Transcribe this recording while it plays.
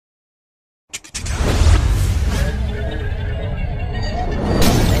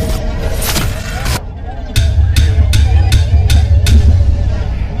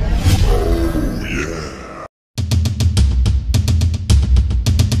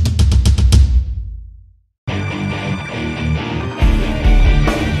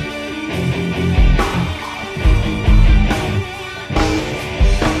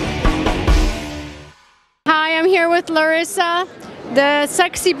Larissa, the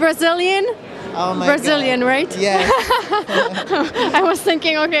sexy Brazilian. Oh my Brazilian, God. right? Yes. I was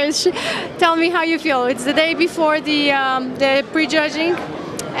thinking, okay, tell me how you feel. It's the day before the prejudging,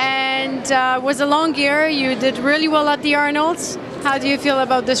 and it was a long year. You did really well at the Arnold's. How do you feel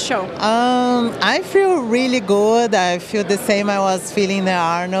about this show? I feel really good. I feel the same I was feeling the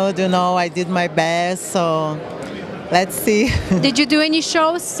Arnold. You know, I did my best, so let's see. Did you do any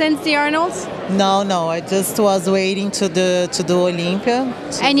shows since the Arnold's? No. I just was waiting to do Olympia.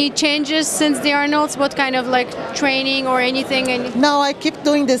 Any changes since the Arnold's? What kind of like training or anything? No, I keep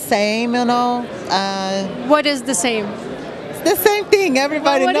doing the same. You know. What is the same? The same thing,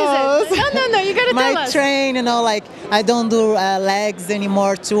 everybody what knows. Is it? No, you gotta tell us. My train, you know, like I don't do legs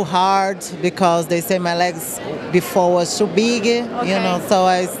anymore too hard because they say my legs before was too big, you know, so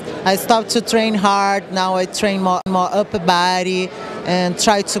I stopped to train hard. Now I train more upper body and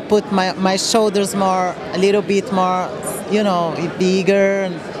try to put my shoulders a little bit more, you know, bigger.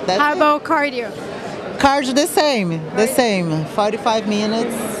 And how about cardio? Cardio the same, 45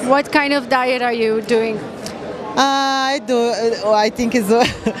 minutes. What kind of diet are you doing? I think it's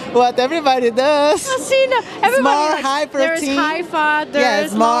what everybody does. It's more high protein. There's high fat,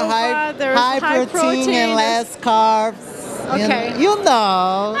 there's more low fat, there's high protein and less carbs. Okay. You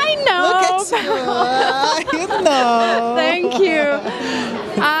know. I know. Look at you. You know. Thank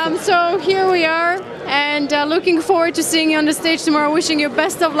you. So here we are, and looking forward to seeing you on the stage tomorrow. Wishing you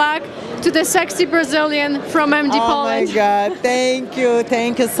best of luck to the sexy Brazilian from MD Poland. Oh my God. Thank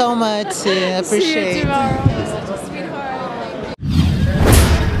you so much. I appreciate See you tomorrow.